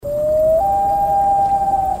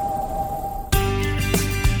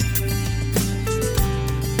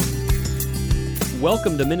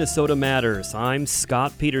Welcome to Minnesota Matters. I'm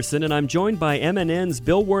Scott Peterson, and I'm joined by MNN's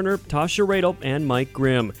Bill Werner, Tasha Radel, and Mike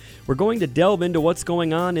Grimm. We're going to delve into what's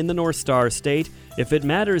going on in the North Star State. If it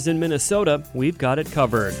matters in Minnesota, we've got it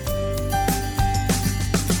covered.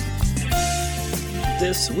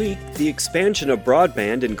 This week, the expansion of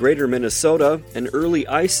broadband in greater Minnesota, an early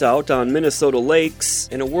ice out on Minnesota lakes,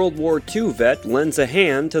 and a World War II vet lends a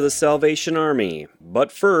hand to the Salvation Army.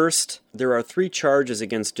 But first, there are 3 charges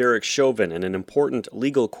against Derek Chauvin and an important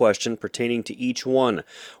legal question pertaining to each one.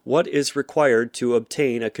 What is required to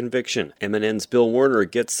obtain a conviction? MNN's Bill Werner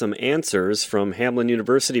gets some answers from Hamline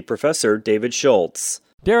University professor David Schultz.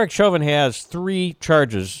 Derek Chauvin has 3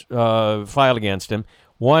 charges filed against him.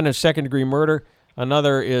 One is second-degree murder.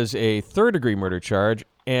 Another is a third-degree murder charge,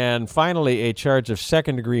 and finally a charge of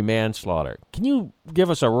second-degree manslaughter. Can you give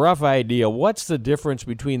us a rough idea? What's the difference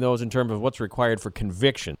between those in terms of what's required for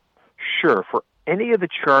conviction? Sure. For any of the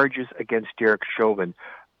charges against Derek Chauvin,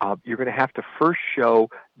 you're going to have to first show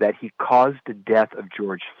that he caused the death of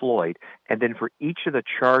George Floyd, and then for each of the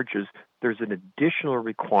charges, there's an additional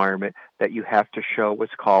requirement that you have to show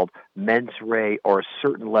what's called mens rea, or a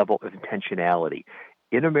certain level of intentionality.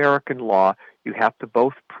 In American law, you have to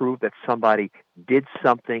both prove that somebody did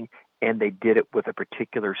something and they did it with a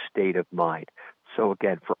particular state of mind. So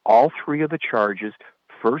again, for all 3 of the charges,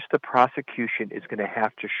 first the prosecution is going to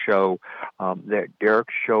have to show that Derek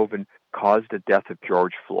Chauvin caused the death of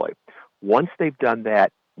George Floyd. Once they've done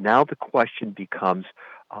that, now the question becomes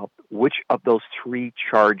which of those 3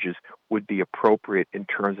 charges would be appropriate in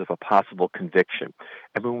terms of a possible conviction.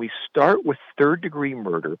 And when we start with third-degree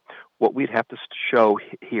murder, what we'd have to show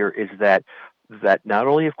here is that not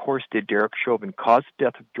only, of course, did Derek Chauvin cause the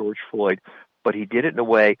death of George Floyd, but he did it in a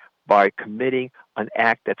way by committing an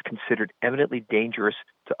act that's considered eminently dangerous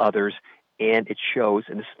to others, and it shows,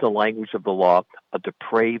 and this is the language of the law, a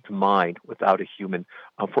depraved mind without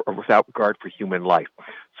without regard for human life.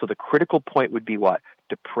 So the critical point would be what?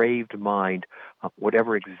 Depraved mind,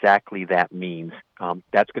 whatever exactly that means.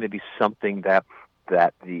 That's going to be something that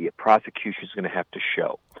the prosecution is going to have to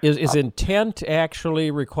show. Is intent actually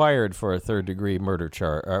required for a third-degree murder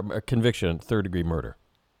charge, or a conviction, third-degree murder?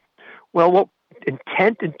 Well,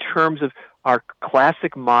 intent in terms of our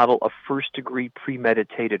classic model of first-degree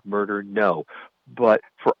premeditated murder, no. But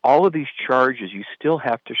for all of these charges, you still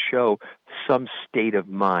have to show some state of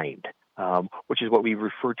mind, which is what we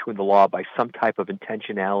refer to in the law by some type of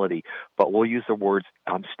intentionality, but we'll use the words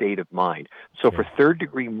state of mind. So for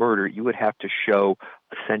third-degree murder, you would have to show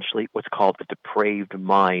essentially what's called a depraved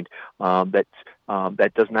mind that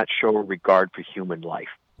does not show a regard for human life.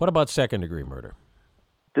 What about second-degree murder?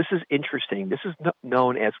 This is interesting. This is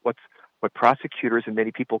known as what prosecutors and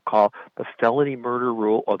many people call the felony murder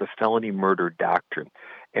rule or the felony murder doctrine.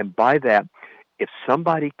 And by that, if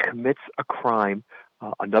somebody commits a crime,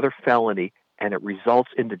 another felony, and it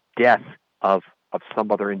results in the death of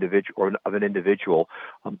some other individual or of an individual,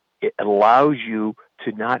 it allows you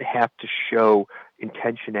to not have to show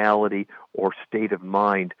intentionality or state of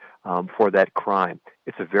mind for that crime.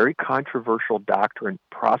 It's a very controversial doctrine.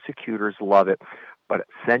 Prosecutors love it. But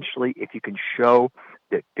essentially, if you can show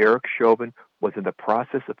that Derek Chauvin was in the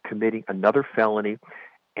process of committing another felony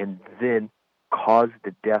and then caused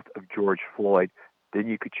the death of George Floyd, then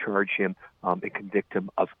you could charge him and convict him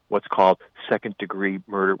of what's called second-degree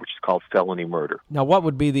murder, which is called felony murder. Now, what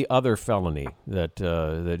would be the other felony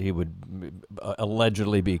that he would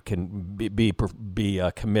allegedly be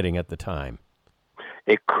committing at the time?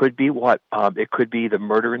 It could be it could be the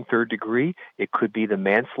murder in third degree. It could be the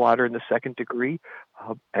manslaughter in the second degree,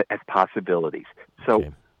 as possibilities. So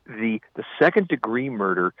Okay. The second degree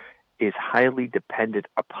murder is highly dependent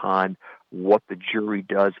upon what the jury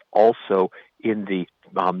does also in the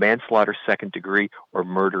manslaughter second degree or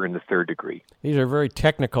murder in the third degree. These are very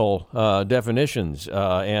technical definitions,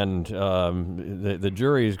 and the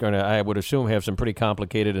jury is going to, I would assume, have some pretty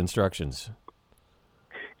complicated instructions.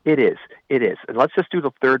 It is. And let's just do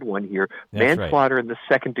the third one here. That's Manslaughter in the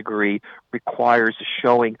second degree requires a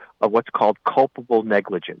showing of what's called culpable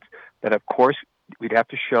negligence. That, of course, we'd have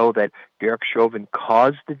to show that Derek Chauvin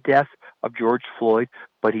caused the death of George Floyd,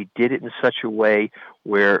 but he did it in such a way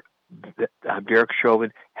where Derek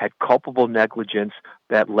Chauvin had culpable negligence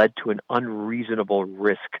that led to an unreasonable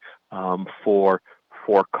risk for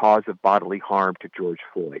cause of bodily harm to George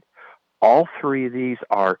Floyd. All 3 of these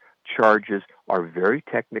charges are very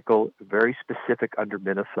technical, very specific under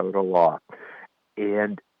Minnesota law.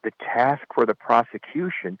 And the task for the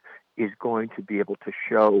prosecution is going to be able to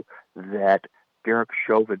show that Derek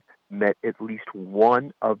Chauvin met at least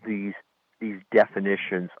one of these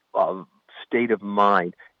definitions of state of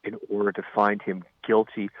mind in order to find him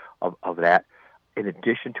guilty of that. in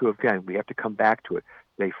addition to, again, we have to come back to it,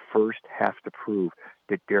 they first have to prove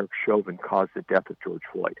that Derek Chauvin caused the death of George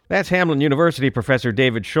Floyd. That's Hamline University professor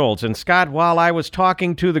David Schultz. And Scott, while I was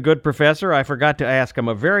talking to the good professor, I forgot to ask him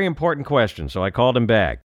a very important question, so I called him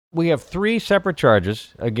back. We have 3 separate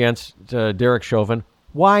charges against Derek Chauvin.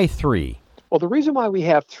 Why 3? Well, the reason why we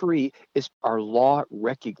have 3 is our law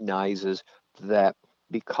recognizes that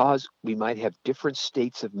because we might have different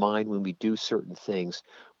states of mind when we do certain things,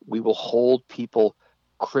 we will hold people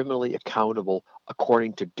criminally accountable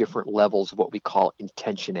according to different levels of what we call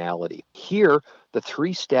intentionality. Here, the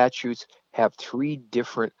 3 statutes have 3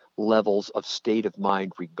 different levels of state of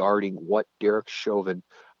mind regarding what Derek Chauvin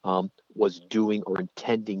was doing or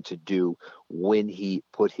intending to do when he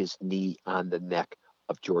put his knee on the neck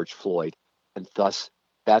of George Floyd. And thus,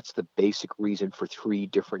 that's the basic reason for 3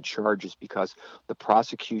 different charges, because the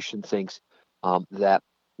prosecution thinks that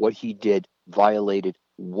what he did violated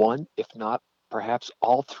one, if not perhaps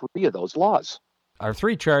all 3 of those laws. Are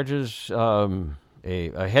 3 charges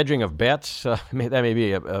a hedging of bets? That may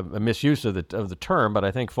be a misuse of the term, but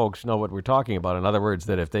I think folks know what we're talking about. In other words,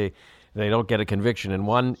 that if they don't get a conviction on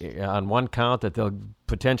one count, that they'll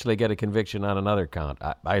potentially get a conviction on another count.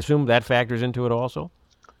 I assume that factors into it also?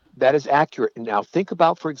 That is accurate. And now think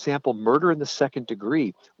about, for example, murder in the second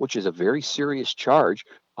degree, which is a very serious charge,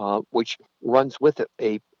 which runs with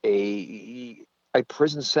it a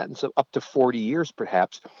prison sentence of up to 40 years,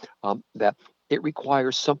 perhaps, that it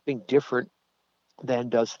requires something different than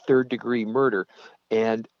does third degree murder.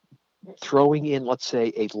 And throwing in, let's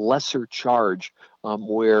say, a lesser charge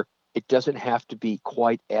where it doesn't have to be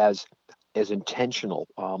quite as intentional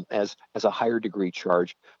as a higher degree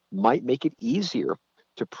charge might make it easier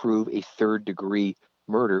to prove a third degree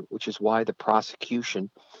murder, which is why the prosecution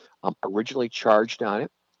originally charged on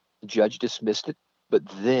it. The judge dismissed it, but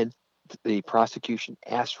then the prosecution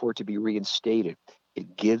asked for it to be reinstated.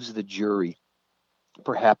 It gives the jury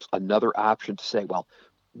perhaps another option to say, well,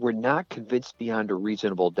 we're not convinced beyond a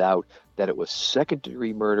reasonable doubt that it was second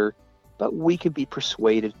degree murder, but we can be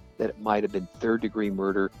persuaded that it might have been third degree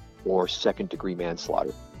murder or second degree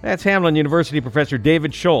manslaughter. That's Hamline University professor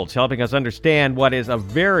David Schultz helping us understand what is a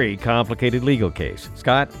very complicated legal case.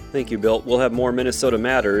 Scott? Thank you, Bill. We'll have more Minnesota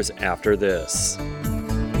Matters after this.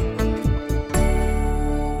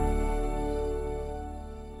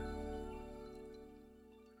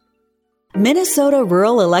 Minnesota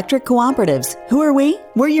Rural Electric Cooperatives. Who are we?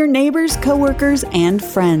 We're your neighbors, coworkers, and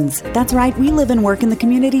friends. That's right, we live and work in the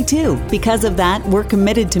community too. Because of that, we're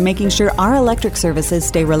committed to making sure our electric services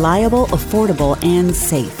stay reliable, affordable, and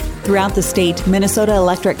safe. Throughout the state, Minnesota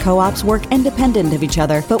electric co-ops work independent of each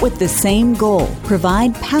other, but with the same goal: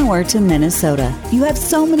 provide power to Minnesota. You have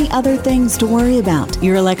so many other things to worry about.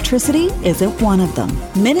 Your electricity isn't one of them.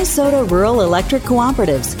 Minnesota Rural Electric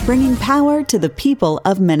Cooperatives, bringing power to the people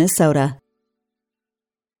of Minnesota.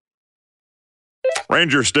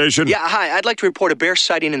 Ranger Station. Yeah, hi. I'd like to report a bear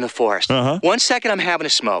sighting in the forest. 1 second, I'm having a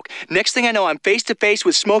smoke. Next thing I know, I'm face-to-face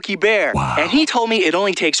with Smokey Bear. Wow. And he told me it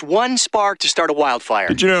only takes 1 spark to start a wildfire.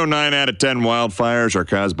 Did you know 9 out of 10 wildfires are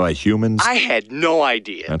caused by humans? I had no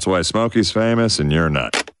idea. That's why Smokey's famous and you're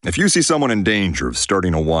not. If you see someone in danger of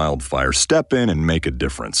starting a wildfire, step in and make a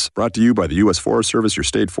difference. Brought to you by the U.S. Forest Service, your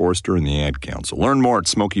state forester, and the Ad Council. Learn more at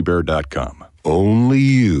SmokeyBear.com. Only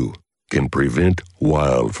you can prevent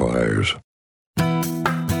wildfires.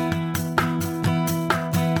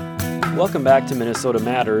 Welcome back to Minnesota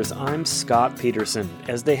Matters. I'm Scott Peterson.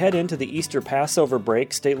 As they head into the Easter Passover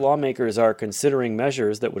break, state lawmakers are considering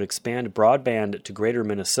measures that would expand broadband to greater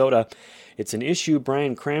Minnesota. It's an issue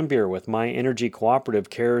Brian Crambier with My Energy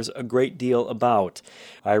Cooperative cares a great deal about.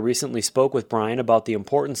 I recently spoke with Brian about the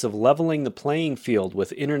importance of leveling the playing field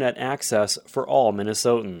with internet access for all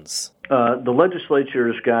Minnesotans. The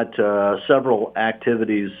legislature's got several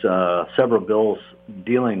activities, several bills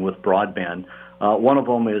dealing with broadband. One of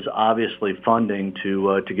them is obviously funding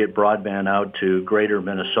to get broadband out to greater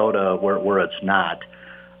Minnesota where it's not.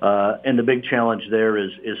 And the big challenge there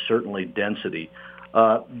is certainly density.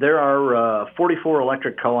 There are 44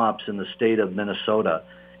 electric co-ops in the state of Minnesota,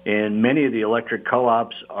 and many of the electric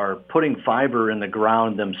co-ops are putting fiber in the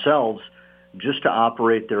ground themselves just to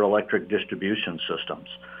operate their electric distribution systems.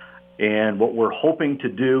 And what we're hoping to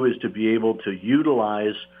do is to be able to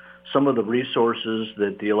utilize some of the resources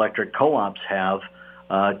that the electric co-ops have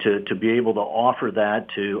to be able to offer that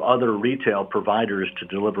to other retail providers to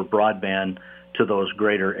deliver broadband to those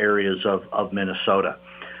greater areas of Minnesota.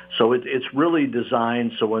 So it's really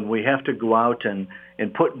designed so when we have to go out and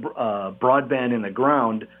put broadband in the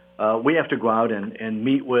ground, we have to go out and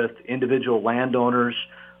meet with individual landowners,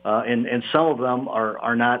 and some of them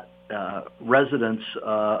are not residents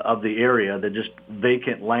of the area, that just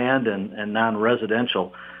vacant land and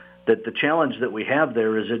non-residential, that the challenge that we have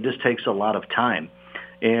there is it just takes a lot of time.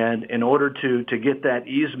 And in order to get that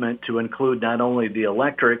easement to include not only the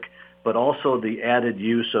electric, but also the added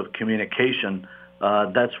use of communication,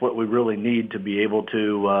 that's what we really need to be able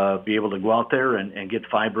to go out there and get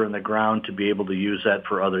fiber in the ground to be able to use that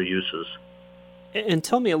for other uses. And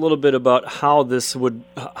tell me a little bit about how this would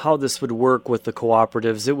work with the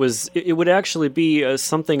cooperatives. It would actually be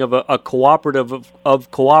something of a cooperative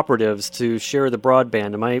of cooperatives to share the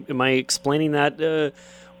broadband. Am I explaining that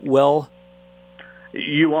well?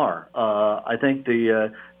 You are. I think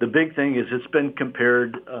the big thing is it's been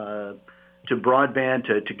compared to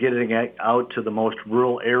broadband to getting out to the most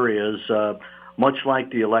rural areas, much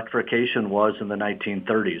like the electrification was in the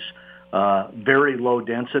 1930s. Very low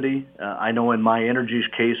density. I know in My Energy's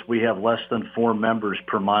case, we have less than 4 members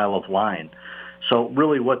per mile of line. So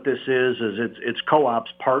really what this is it's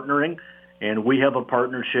co-ops partnering, and we have a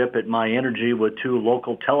partnership at My Energy with 2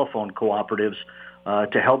 local telephone cooperatives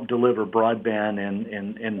to help deliver broadband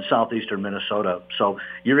in southeastern Minnesota. So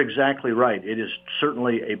you're exactly right. It is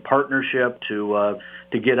certainly a partnership to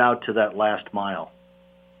get out to that last mile.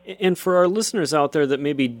 And for our listeners out there that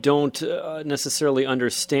maybe don't necessarily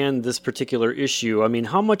understand this particular issue, I mean,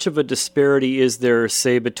 how much of a disparity is there,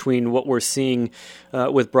 say, between what we're seeing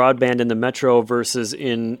with broadband in the metro versus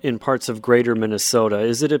in parts of greater Minnesota?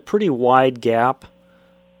 Is it a pretty wide gap?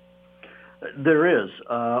 There is.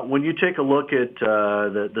 When you take a look at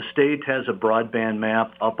the state has a broadband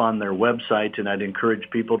map up on their website, and I'd encourage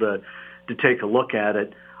people to take a look at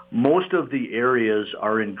it. Most of the areas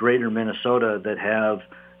are in greater Minnesota that have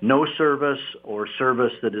no service or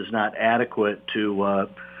service that is not adequate to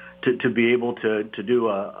be able to do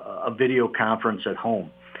a video conference at home.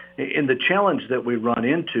 And the challenge that we run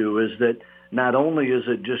into is that not only is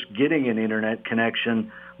it just getting an internet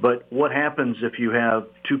connection, but what happens if you have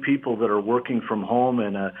 2 people that are working from home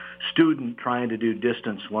and a student trying to do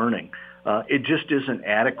distance learning? It just isn't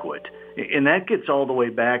adequate. And that gets all the way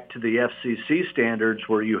back to the FCC standards,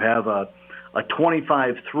 where you have a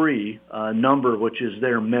 25.3 number, which is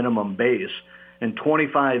their minimum base, and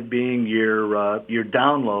 25 being your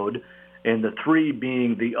download, and the 3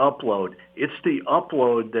 being the upload. It's the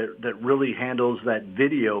upload that really handles that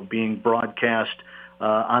video being broadcast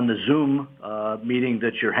on the Zoom meeting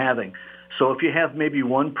that you're having. So if you have maybe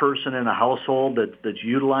one person in a household that's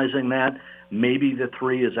utilizing that, maybe the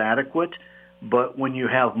 3 is adequate. But when you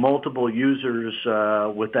have multiple users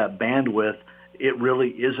with that bandwidth, it really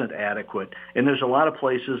isn't adequate. And there's a lot of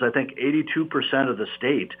places, I think 82% of the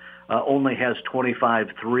state only has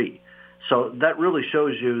 25.3. So that really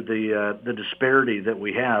shows you the disparity that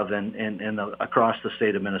we have across the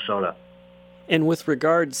state of Minnesota. And with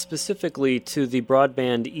regard specifically to the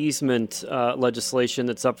broadband easement legislation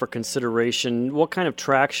that's up for consideration, what kind of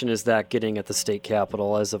traction is that getting at the state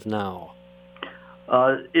capitol as of now?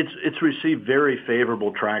 It's received very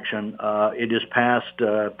favorable traction. It has passed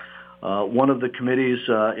one of the committees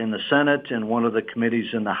in the Senate and one of the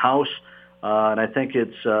committees in the House, and I think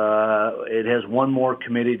it has one more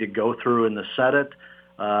committee to go through in the Senate,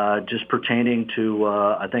 just pertaining to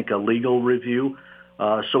I think a legal review.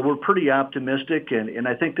 So we're pretty optimistic, and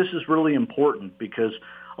I think this is really important because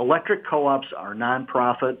electric co-ops are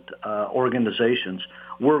nonprofit organizations.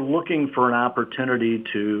 We're looking for an opportunity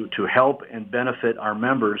to help and benefit our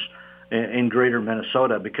members in greater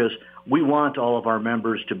Minnesota, because we want all of our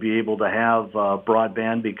members to be able to have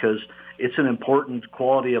broadband, because it's an important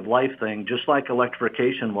quality of life thing, just like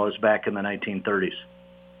electrification was back in the 1930s.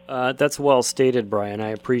 That's well stated, Brian. I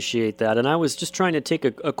appreciate that. And I was just trying to take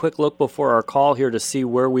a quick look before our call here to see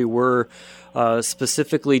where we were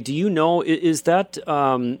specifically. Do you know, is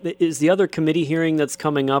the other committee hearing that's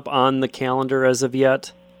coming up on the calendar as of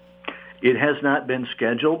yet? It has not been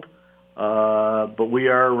scheduled, but we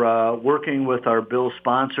are working with our bill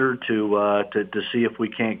sponsor to see if we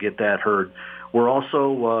can't get that heard. We're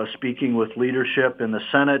also speaking with leadership in the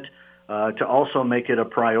Senate to also make it a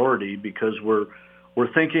priority, because we're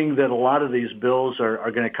thinking that a lot of these bills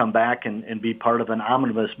are going to come back and be part of an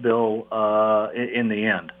omnibus bill in the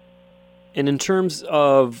end. And in terms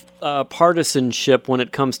of partisanship when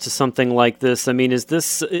it comes to something like this, I mean, is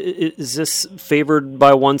this favored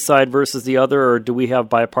by one side versus the other, or do we have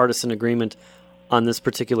bipartisan agreement on this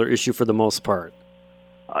particular issue for the most part?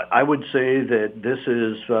 I would say that this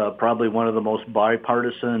is probably one of the most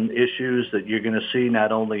bipartisan issues that you're going to see,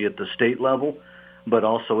 not only at the state level, but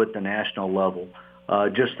also at the national level.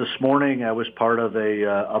 Just this morning, I was part of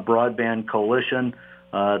a broadband coalition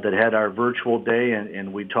that had our virtual day,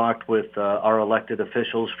 and we talked with our elected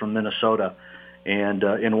officials from Minnesota. and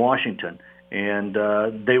in Washington. And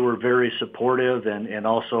they were very supportive and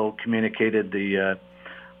also communicated the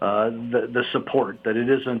support that it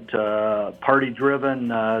isn't party driven.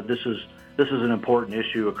 This is an important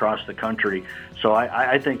issue across the country. So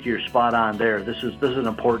I think you're spot on there. This is an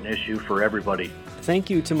important issue for everybody. Thank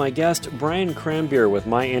you to my guest, Brian Crambier with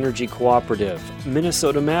My Energy Cooperative.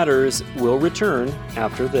 Minnesota Matters will return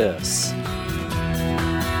after this.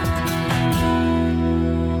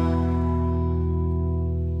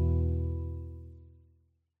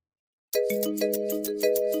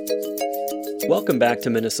 Welcome back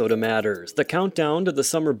to Minnesota Matters. The countdown to the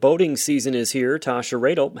summer boating season is here. Tasha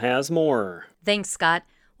Radel has more. Thanks, Scott.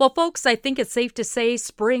 Well, folks, I think it's safe to say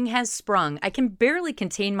spring has sprung. I can barely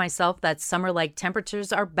contain myself that summer-like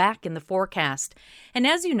temperatures are back in the forecast. And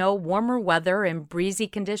as you know, warmer weather and breezy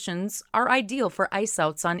conditions are ideal for ice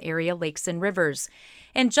outs on area lakes and rivers.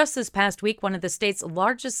 And just this past week, one of the state's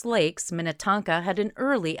largest lakes, Minnetonka, had an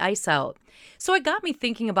early ice out. So it got me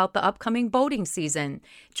thinking about the upcoming boating season.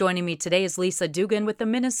 Joining me today is Lisa Dugan with the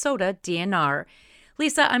Minnesota DNR.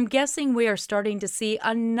 Lisa, I'm guessing we are starting to see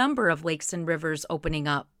a number of lakes and rivers opening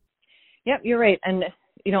up. Yep, you're right. And,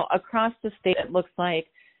 across the state, it looks like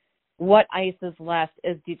what ice is left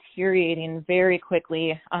is deteriorating very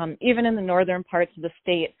quickly. Even in the northern parts of the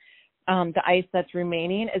state, the ice that's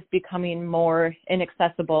remaining is becoming more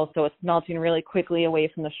inaccessible. So it's melting really quickly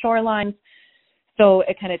away from the shorelines. So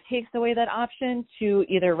it kind of takes away that option to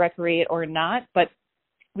either recreate or not. But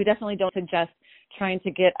we definitely don't suggest trying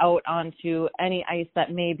to get out onto any ice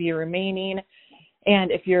that may be remaining.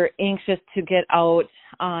 And if you're anxious to get out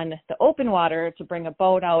on the open water to bring a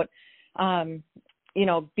boat out,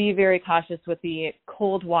 be very cautious with the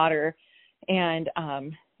cold water and,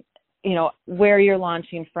 where you're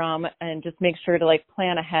launching from, and just make sure to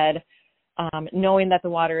plan ahead, knowing that the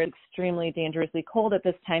water is extremely dangerously cold at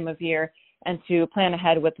this time of year, and to plan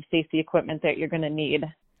ahead with the safety equipment that you're going to need.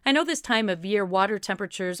 I know this time of year water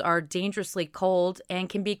temperatures are dangerously cold and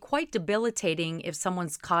can be quite debilitating if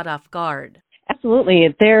someone's caught off guard.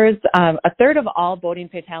 Absolutely. There's a third of all boating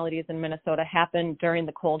fatalities in Minnesota happen during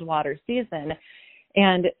the cold water season.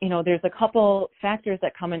 And, there's a couple factors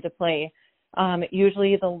that come into play.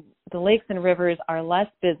 Usually the lakes and rivers are less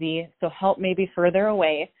busy, so help may be further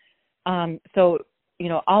away.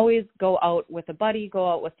 Always go out with a buddy, go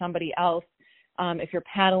out with somebody else. If you're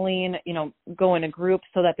paddling, go in a group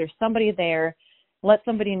so that there's somebody there. Let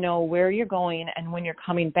somebody know where you're going and when you're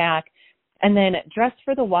coming back. And then dress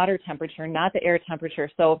for the water temperature, not the air temperature.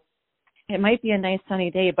 So it might be a nice sunny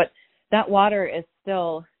day, but that water is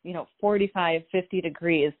still, 45, 50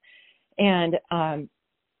 degrees. And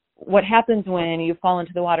what happens when you fall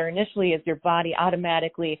into the water initially is your body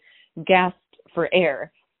automatically gasps for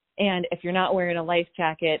air. And if you're not wearing a life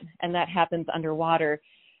jacket and that happens underwater,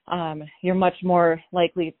 you're much more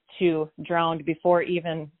likely to drown before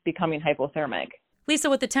even becoming hypothermic. Lisa,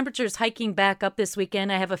 with the temperatures hiking back up this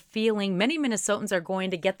weekend, I have a feeling many Minnesotans are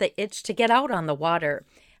going to get the itch to get out on the water.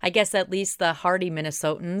 I guess at least the hardy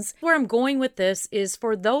Minnesotans. Where I'm going with this is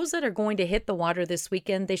for those that are going to hit the water this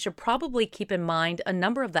weekend, they should probably keep in mind a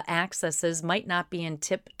number of the accesses might not be in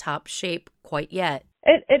tip-top shape quite yet.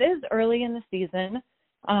 It is early in the season,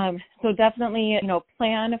 so definitely,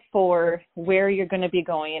 plan for where you're going to be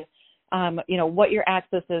going, what your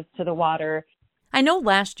access is to the water. I know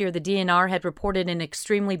last year the DNR had reported an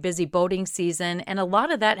extremely busy boating season, and a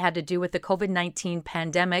lot of that had to do with the COVID-19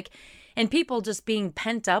 pandemic and people just being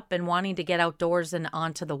pent up and wanting to get outdoors and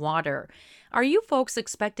onto the water. Are you folks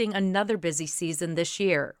expecting another busy season this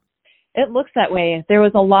year? It looks that way. There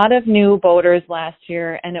was a lot of new boaters last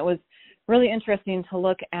year, and it was really interesting to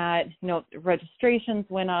look at, registrations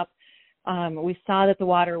went up. We saw that the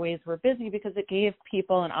waterways were busy because it gave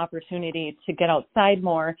people an opportunity to get outside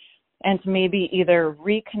more and to maybe either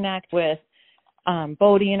reconnect with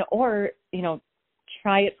boating or,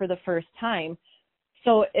 try it for the first time.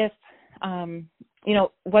 So if,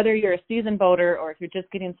 whether you're a seasoned boater or if you're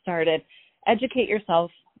just getting started, educate yourself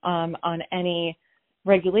on any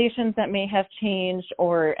regulations that may have changed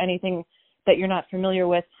or anything that you're not familiar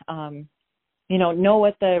with. Know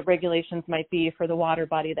what the regulations might be for the water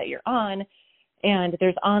body that you're on. And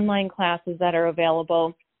there's online classes that are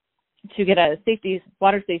available to get a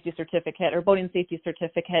water safety certificate or boating safety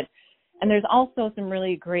certificate. And there's also some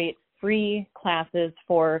really great free classes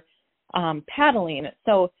for paddling.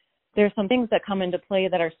 So there's some things that come into play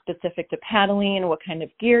that are specific to paddling, what kind of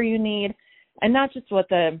gear you need, and not just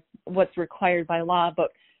what's required by law,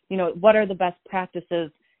 but, what are the best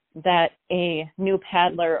practices that a new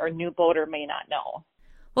paddler or new boater may not know.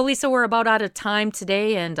 Well, Lisa, we're about out of time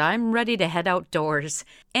today, and I'm ready to head outdoors.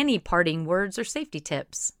 Any parting words or safety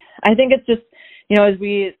tips? I think it's just, as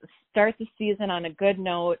we start the season on a good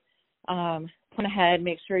note, plan ahead,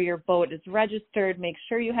 make sure your boat is registered, make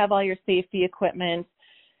sure you have all your safety equipment,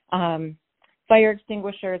 fire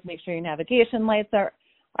extinguishers, make sure your navigation lights are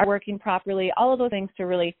working properly, all of those things to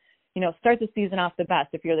really, start the season off the best.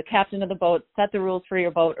 If you're the captain of the boat, set the rules for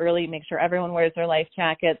your boat early, make sure everyone wears their life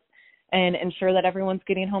jackets, and ensure that everyone's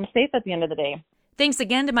getting home safe at the end of the day. Thanks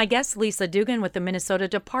again to my guest, Lisa Dugan with the Minnesota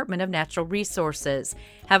Department of Natural Resources.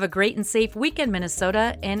 Have a great and safe weekend,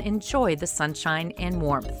 Minnesota, and enjoy the sunshine and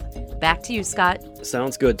warmth. Back to you, Scott.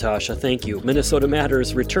 Sounds good, Tasha. Thank you. Minnesota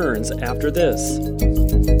Matters returns after this.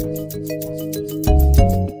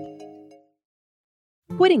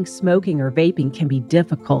 Quitting smoking or vaping can be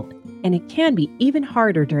difficult, and it can be even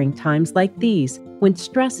harder during times like these when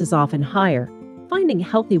stress is often higher. Finding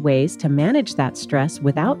healthy ways to manage that stress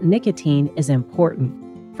without nicotine is important.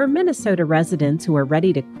 For Minnesota residents who are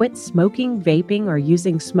ready to quit smoking, vaping, or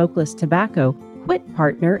using smokeless tobacco, Quit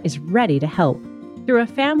Partner is ready to help. Through a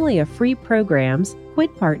family of free programs,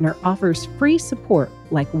 Quit Partner offers free support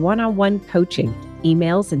like one-on-one coaching,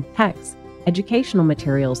 emails and texts, educational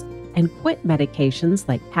materials, and quit medications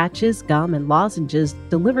like patches, gum, and lozenges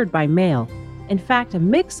delivered by mail. In fact, a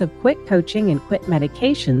mix of quit coaching and quit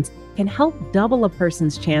medications can help double a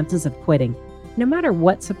person's chances of quitting. No matter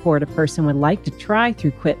what support a person would like to try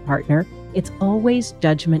through Quit Partner, it's always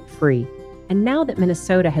judgment-free. And now that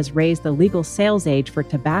Minnesota has raised the legal sales age for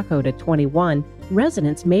tobacco to 21,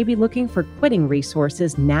 residents may be looking for quitting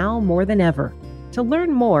resources now more than ever. To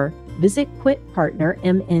learn more, visit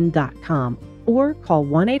quitpartnermn.com or call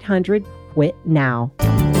 1-800-QUIT-NOW.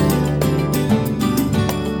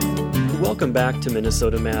 Welcome back to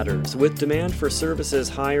Minnesota Matters. With demand for services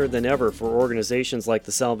higher than ever for organizations like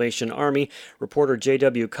the Salvation Army, reporter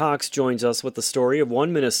J.W. Cox joins us with the story of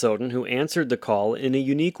one Minnesotan who answered the call in a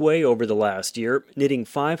unique way over the last year, knitting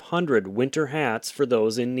 500 winter hats for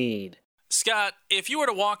those in need. Scott, if you were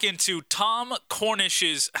to walk into Tom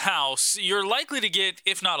Cornish's house, you're likely to get,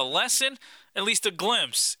 if not a lesson, at least a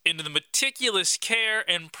glimpse into the meticulous care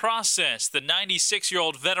and process the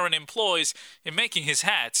 96-year-old veteran employs in making his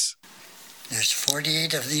hats. There's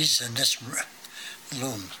 48 of these in this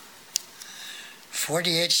loom.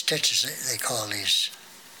 48 stitches, they call these.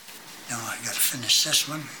 Now I got to finish this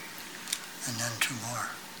one, and then 2 more.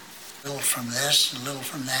 A little from this, a little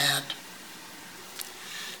from that.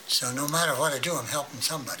 So no matter what I do, I'm helping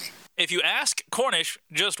somebody. If you ask Cornish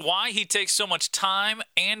just why he takes so much time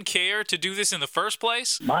and care to do this in the first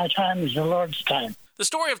place... My time is the Lord's time. The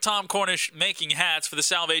story of Tom Cornish making hats for the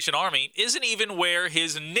Salvation Army isn't even where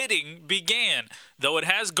his knitting began, though it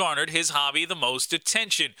has garnered his hobby the most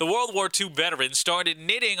attention. The World War II veteran started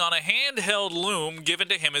knitting on a handheld loom given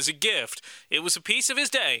to him as a gift. It was a piece of his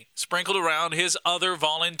day, sprinkled around his other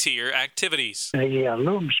volunteer activities. The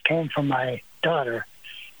looms came from my daughter,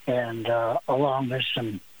 and along with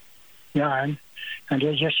some yarn, and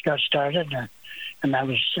they just got started, and I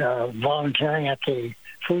was volunteering at the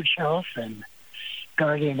food shelf and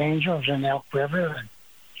Guardian Angels in Elk River, and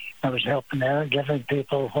I was helping there, giving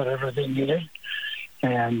people whatever they needed,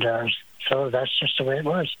 and so that's just the way it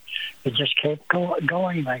was. It just kept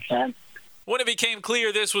going like that. When it became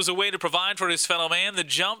clear this was a way to provide for his fellow man, the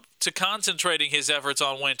jump to concentrating his efforts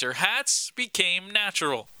on winter hats became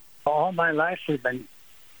natural. All my life we've been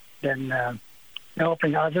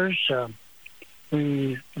helping others.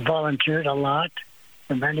 We volunteered a lot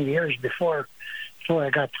for many years before I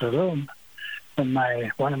got to the loom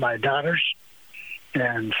with one of my daughters,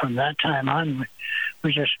 and from that time on,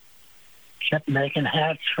 we just kept making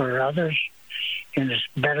hats for others, and it's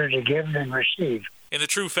better to give than receive. In the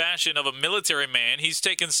true fashion of a military man, he's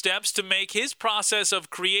taken steps to make his process of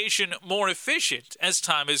creation more efficient as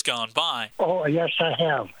time has gone by. Oh, yes, I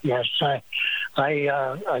have. Yes, I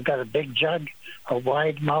got a big jug, a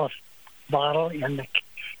wide-mouth bottle in the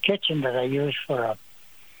kitchen that I use for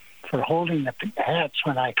holding the hats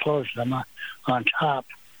when I close them on top.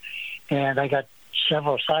 And I got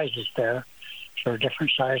several sizes there for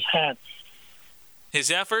different size hats. His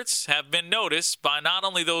efforts have been noticed by not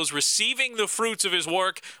only those receiving the fruits of his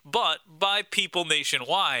work, but by people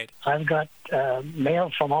nationwide. I've got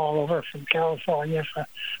mail from all over, from California,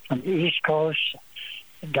 from the East Coast,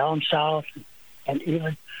 down south, and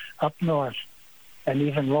even up north, and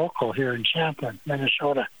even local here in Champlin,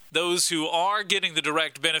 Minnesota. Those who are getting the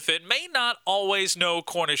direct benefit may not always know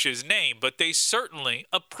Cornish's name, but they certainly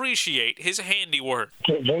appreciate his handiwork.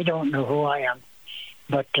 They don't know who I am,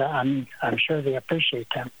 but I'm sure they appreciate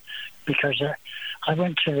them, because I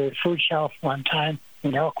went to the food shelf one time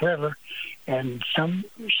in Elk River, and some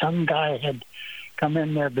guy had come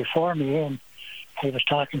in there before me, and he was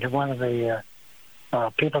talking to one of the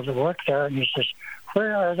people that work there, and he says,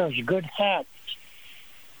 "Where are those good hats?"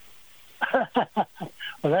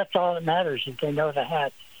 Well, that's all that matters, if they know the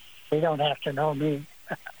hats. They don't have to know me.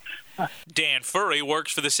 Dan Furry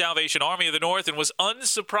works for the Salvation Army of the North and was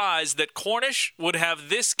unsurprised that Cornish would have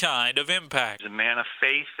this kind of impact. He's a man of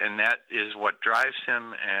faith, and that is what drives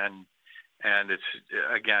him. And it's,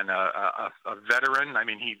 again, a veteran. I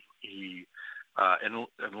mean, he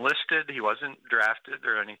enlisted. He wasn't drafted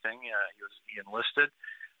or anything. He enlisted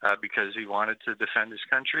because he wanted to defend his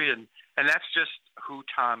country, and that's just who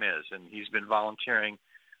Tom is. And he's been volunteering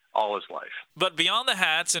all his life. But beyond the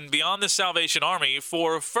hats and beyond the Salvation Army,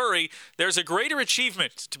 for Furry, there's a greater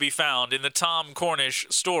achievement to be found in the Tom Cornish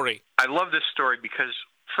story. I love this story because,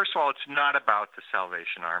 first of all, it's not about the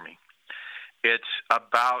Salvation Army. It's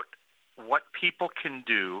about what people can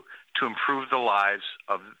do to improve the lives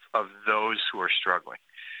of those who are struggling.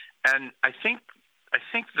 And I think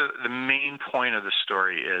the main point of the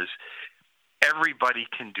story is everybody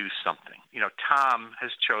can do something. You know, Tom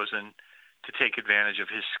has chosen to take advantage of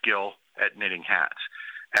his skill at knitting hats,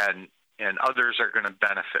 and others are going to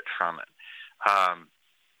benefit from it.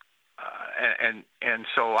 And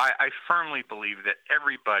so I firmly believe that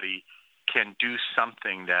everybody can do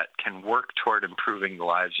something that can work toward improving the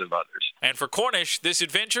lives of others. And for Cornish, this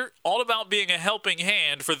adventure, all about being a helping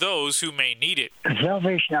hand for those who may need it. The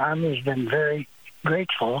Salvation Army has been very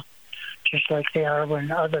grateful, just like they are when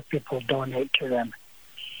other people donate to them.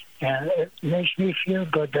 And it makes me feel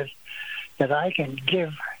good that I can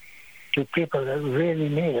give to people that really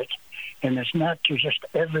need it. And it's not to just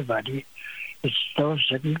everybody. It's those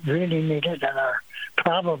that really need it and are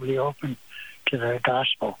probably open to the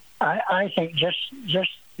gospel. I think just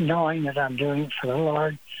knowing that I'm doing it for the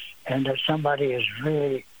Lord and that somebody is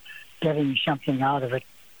really getting something out of it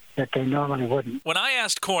that they normally wouldn't. When I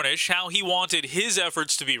asked Cornish how he wanted his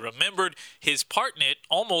efforts to be remembered, his part in it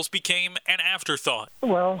almost became an afterthought.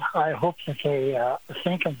 Well, I hope that they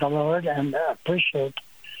think of the Lord and appreciate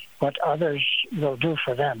what others will do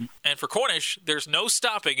for them. And for Cornish, there's no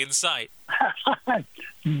stopping in sight.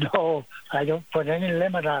 No, I don't put any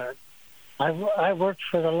limit on it. I work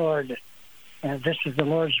for the Lord, and this is the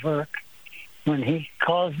Lord's work. When he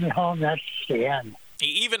calls me home, that's the end. He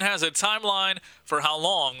even has a timeline for how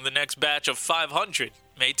long the next batch of 500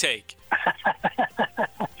 may take.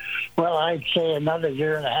 Well, I'd say another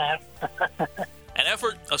year and a half. An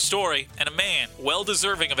effort, a story, and a man well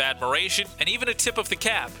deserving of admiration and even a tip of the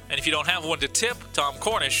cap. And if you don't have one to tip, Tom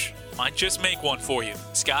Cornish might just make one for you.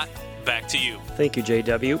 Scott, back to you. Thank you,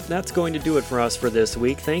 JW. That's going to do it for us for this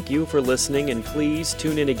week. Thank you for listening, and please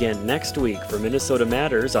tune in again next week for Minnesota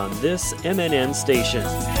Matters on this MNN station.